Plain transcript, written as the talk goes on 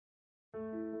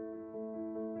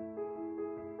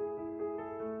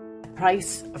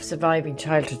Price of Surviving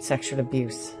Childhood Sexual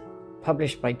Abuse,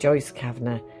 published by Joyce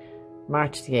Kavanagh,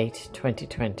 March the 8th,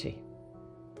 2020.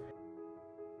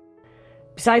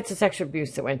 Besides the sexual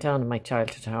abuse that went on in my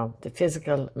childhood home, the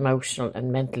physical, emotional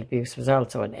and mental abuse was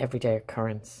also an everyday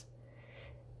occurrence.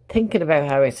 Thinking about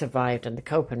how I survived and the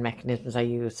coping mechanisms I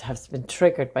used has been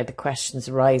triggered by the questions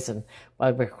arising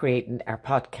while we're creating our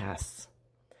podcasts.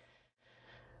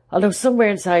 Although somewhere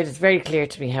inside it's very clear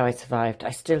to me how I survived,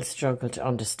 I still struggle to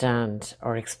understand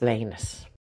or explain it.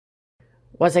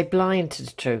 Was I blind to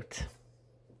the truth?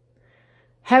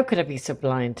 How could I be so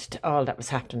blind to all that was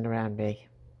happening around me?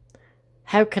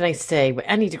 How can I say with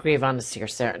any degree of honesty or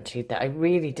certainty that I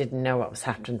really didn't know what was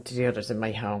happening to the others in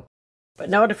my home? But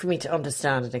in order for me to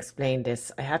understand and explain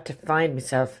this, I had to find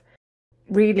myself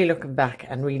really looking back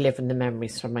and reliving the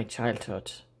memories from my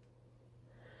childhood.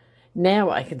 Now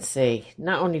I can say,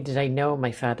 not only did I know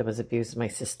my father was abusing my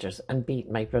sisters and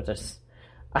beating my brothers,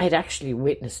 I had actually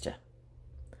witnessed it.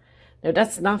 Now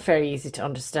that's not very easy to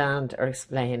understand or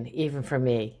explain, even for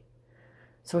me.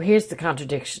 So here's the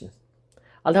contradiction.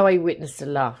 Although I witnessed a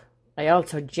lot, I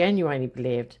also genuinely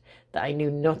believed that I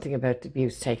knew nothing about the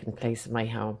abuse taking place in my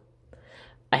home.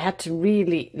 I had to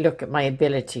really look at my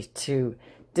ability to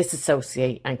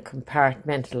disassociate and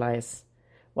compartmentalise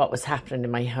what was happening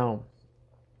in my home.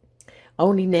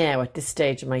 Only now, at this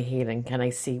stage of my healing, can I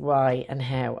see why and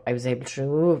how I was able to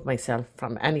remove myself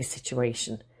from any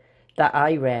situation that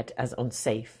I read as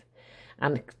unsafe,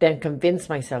 and then convince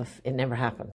myself it never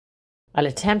happened. I'll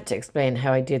attempt to explain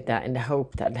how I did that in the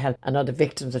hope that it'll help other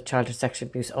victims of childhood sexual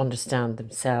abuse understand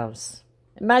themselves.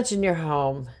 Imagine your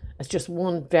home as just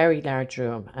one very large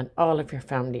room and all of your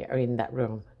family are in that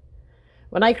room.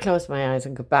 When I close my eyes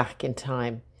and go back in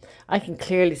time, I can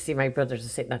clearly see my brothers are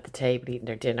sitting at the table eating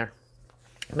their dinner.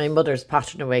 My mother's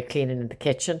pottering away cleaning in the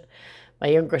kitchen. My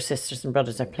younger sisters and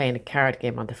brothers are playing a card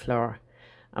game on the floor.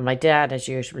 And my dad, as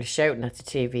usual, is shouting at the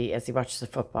TV as he watches a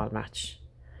football match.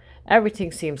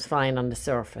 Everything seems fine on the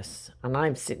surface, and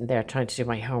I'm sitting there trying to do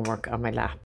my homework on my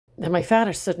lap. Then my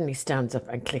father suddenly stands up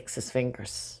and clicks his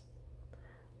fingers.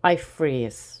 I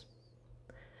freeze.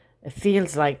 It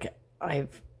feels like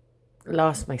I've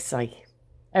lost my sight.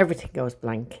 Everything goes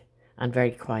blank and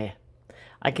very quiet.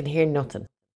 I can hear nothing.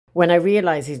 When I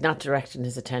realise he's not directing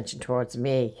his attention towards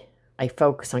me, I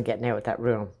focus on getting out of that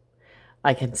room.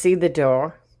 I can see the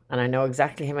door, and I know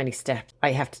exactly how many steps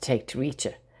I have to take to reach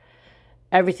it.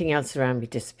 Everything else around me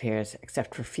disappears,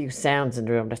 except for a few sounds in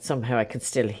the room that somehow I can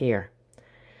still hear.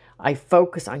 I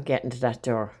focus on getting to that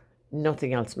door.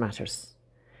 Nothing else matters.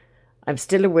 I'm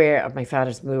still aware of my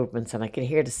father's movements, and I can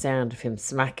hear the sound of him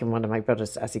smacking one of my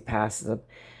brothers as he passes him.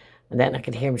 And then I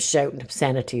can hear him shouting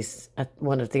obscenities at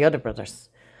one of the other brothers.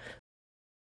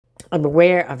 I'm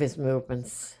aware of his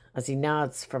movements as he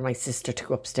nods for my sister to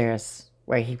go upstairs,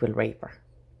 where he will rape her.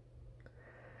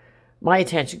 My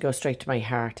attention goes straight to my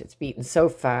heart. It's beating so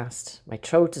fast, my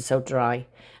throat is so dry,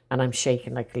 and I'm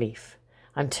shaking like a leaf.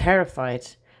 I'm terrified,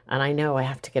 and I know I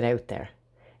have to get out there.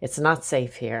 It's not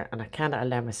safe here, and I cannot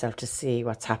allow myself to see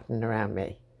what's happening around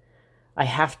me. I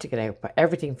have to get out, but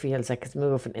everything feels like it's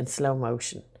moving in slow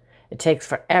motion. It takes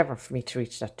forever for me to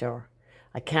reach that door.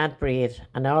 I can't breathe,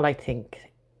 and all I think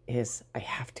is I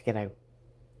have to get out.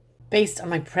 Based on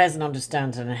my present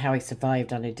understanding and how I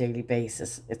survived on a daily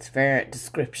basis, it's a fair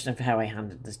description of how I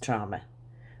handled this trauma.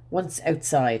 Once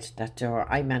outside that door,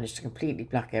 I managed to completely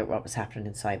block out what was happening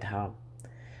inside the home.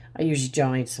 I usually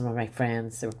joined some of my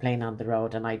friends. They were playing on the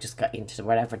road and I just got into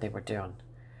whatever they were doing.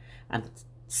 And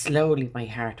slowly my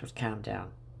heart would calm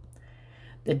down.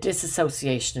 The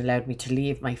disassociation allowed me to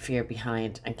leave my fear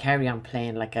behind and carry on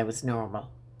playing like I was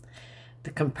normal. The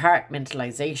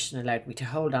compartmentalisation allowed me to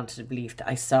hold on to the belief that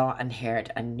I saw and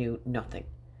heard and knew nothing,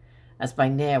 as by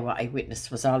now what I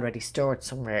witnessed was already stored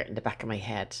somewhere in the back of my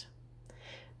head.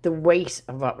 The weight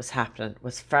of what was happening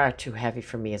was far too heavy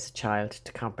for me as a child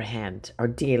to comprehend or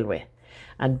deal with,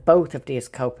 and both of these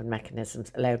coping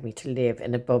mechanisms allowed me to live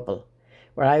in a bubble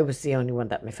where I was the only one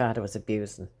that my father was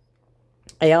abusing.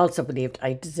 I also believed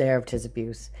I deserved his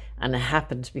abuse, and it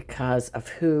happened because of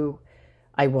who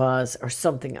I was or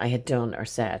something I had done or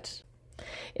said.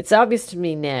 It's obvious to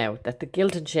me now that the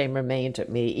guilt and shame remained with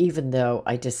me even though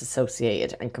I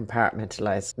disassociated and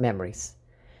compartmentalised memories.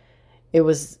 It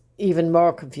was even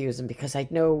more confusing because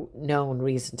I'd no known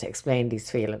reason to explain these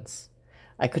feelings.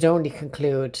 I could only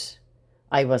conclude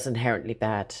I was inherently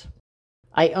bad.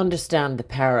 I understand the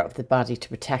power of the body to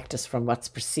protect us from what's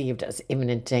perceived as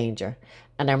imminent danger,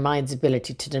 and our mind's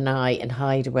ability to deny and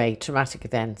hide away traumatic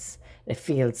events it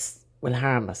feels will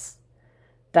harm us.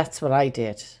 That's what I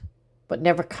did, but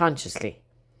never consciously.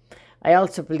 I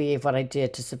also believe what I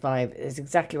did to survive is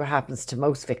exactly what happens to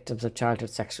most victims of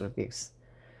childhood sexual abuse.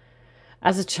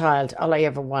 As a child, all I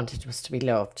ever wanted was to be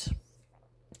loved.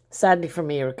 Sadly for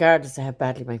me, regardless of how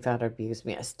badly my father abused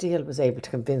me, I still was able to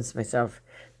convince myself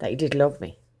that he did love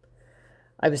me.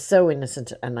 I was so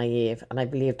innocent and naive, and I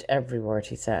believed every word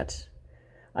he said.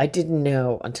 I didn't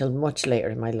know until much later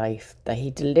in my life that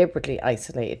he deliberately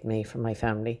isolated me from my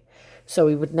family, so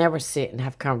we would never sit and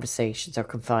have conversations or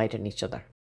confide in each other.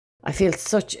 I feel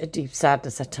such a deep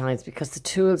sadness at times because the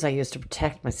tools I used to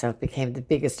protect myself became the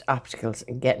biggest obstacles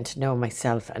in getting to know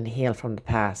myself and heal from the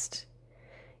past.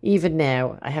 Even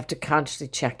now, I have to consciously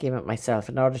check in with myself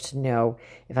in order to know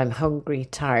if I'm hungry,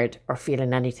 tired, or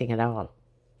feeling anything at all.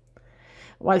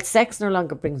 While sex no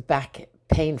longer brings back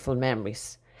painful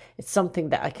memories, it's something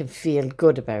that I can feel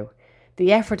good about.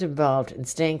 The effort involved in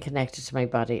staying connected to my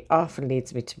body often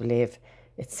leads me to believe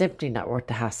it's simply not worth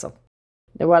the hassle.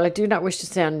 Now, while I do not wish to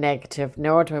sound negative,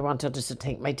 nor do I want others to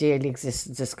think my daily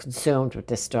existence is consumed with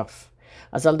this stuff,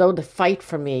 as although the fight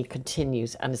for me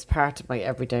continues and is part of my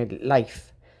everyday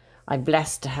life, I'm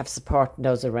blessed to have support in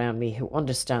those around me who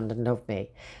understand and love me,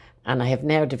 and I have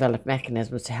now developed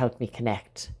mechanisms to help me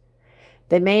connect.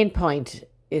 The main point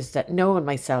is that knowing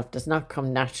myself does not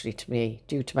come naturally to me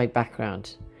due to my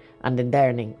background, and the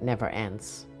learning never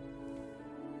ends.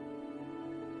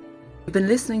 You've been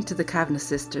listening to the Kavanagh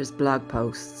Sisters blog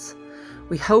posts.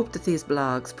 We hope that these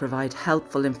blogs provide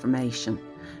helpful information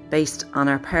based on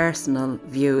our personal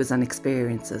views and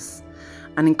experiences,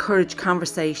 and encourage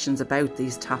conversations about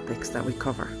these topics that we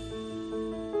cover.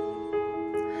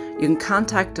 You can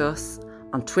contact us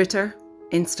on Twitter,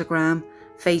 Instagram,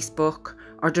 Facebook,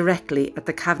 or directly at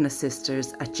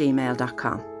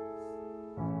thekavanaghsisters@gmail.com.